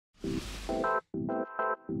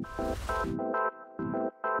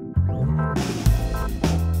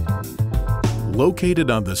Located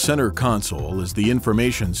on the center console is the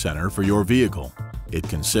information center for your vehicle. It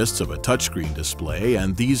consists of a touchscreen display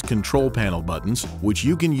and these control panel buttons, which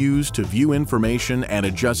you can use to view information and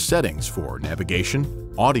adjust settings for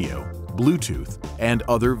navigation, audio, Bluetooth, and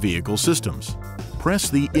other vehicle systems. Press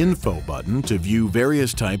the Info button to view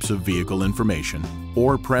various types of vehicle information,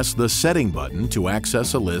 or press the Setting button to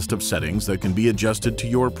access a list of settings that can be adjusted to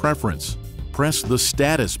your preference. Press the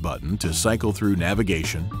Status button to cycle through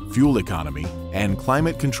navigation, fuel economy, and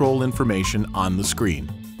climate control information on the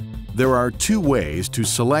screen. There are two ways to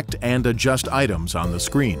select and adjust items on the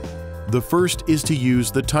screen. The first is to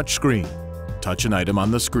use the touch screen. Touch an item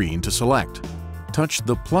on the screen to select. Touch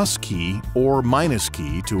the plus key or minus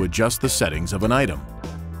key to adjust the settings of an item.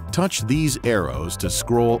 Touch these arrows to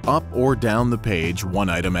scroll up or down the page one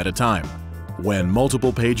item at a time. When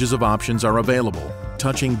multiple pages of options are available,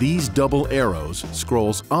 touching these double arrows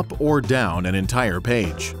scrolls up or down an entire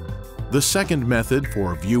page. The second method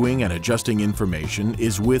for viewing and adjusting information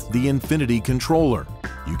is with the Infiniti controller.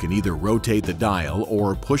 You can either rotate the dial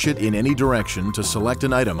or push it in any direction to select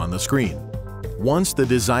an item on the screen. Once the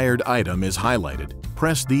desired item is highlighted,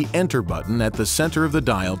 press the Enter button at the center of the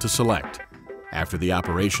dial to select. After the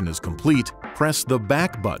operation is complete, press the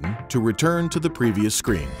Back button to return to the previous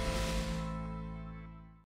screen.